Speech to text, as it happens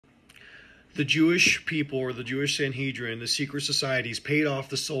The Jewish people, or the Jewish Sanhedrin, the secret societies, paid off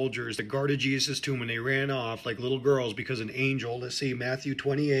the soldiers that guarded Jesus' tomb, and they ran off like little girls because an angel, let's see, Matthew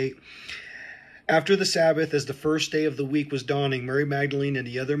 28. After the Sabbath, as the first day of the week was dawning, Mary Magdalene and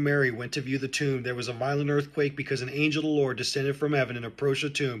the other Mary went to view the tomb. There was a violent earthquake because an angel of the Lord descended from heaven and approached the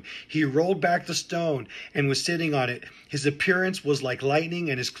tomb. He rolled back the stone and was sitting on it. His appearance was like lightning,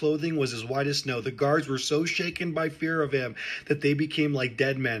 and his clothing was as white as snow. The guards were so shaken by fear of him that they became like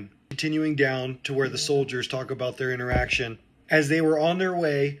dead men. Continuing down to where the soldiers talk about their interaction. As they were on their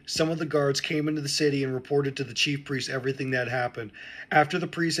way, some of the guards came into the city and reported to the chief priests everything that happened. After the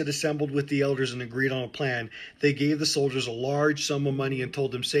priests had assembled with the elders and agreed on a plan, they gave the soldiers a large sum of money and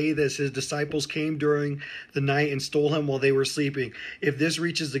told them, "Say this, his disciples came during the night and stole him while they were sleeping. If this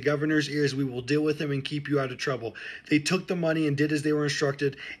reaches the governor's ears, we will deal with him and keep you out of trouble." They took the money and did as they were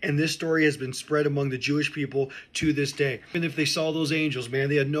instructed, and this story has been spread among the Jewish people to this day. And if they saw those angels, man,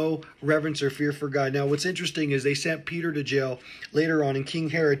 they had no reverence or fear for God. Now, what's interesting is they sent Peter to jail later on, and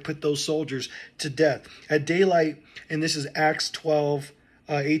King Herod put those soldiers to death. At daylight, and this is Acts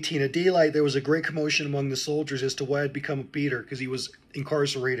 12:18. At daylight, there was a great commotion among the soldiers as to what had become of Peter, because he was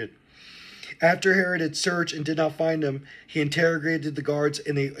incarcerated. After Herod had searched and did not find him, he interrogated the guards,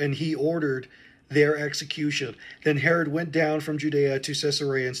 and he ordered their execution. Then Herod went down from Judea to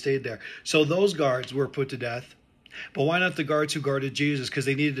Caesarea and stayed there. So those guards were put to death. But why not the guards who guarded Jesus? Because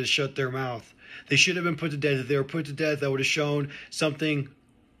they needed to shut their mouth. They should have been put to death. If they were put to death, that would have shown something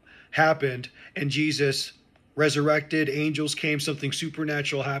happened, and Jesus resurrected, angels came, something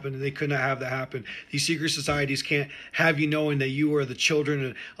supernatural happened, and they could not have that happen. These secret societies can't have you knowing that you are the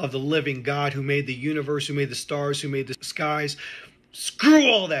children of the living God who made the universe, who made the stars, who made the skies. Screw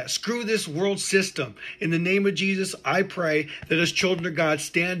all that. Screw this world system. In the name of Jesus, I pray that as children of God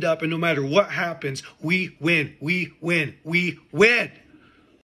stand up, and no matter what happens, we win. We win. We win.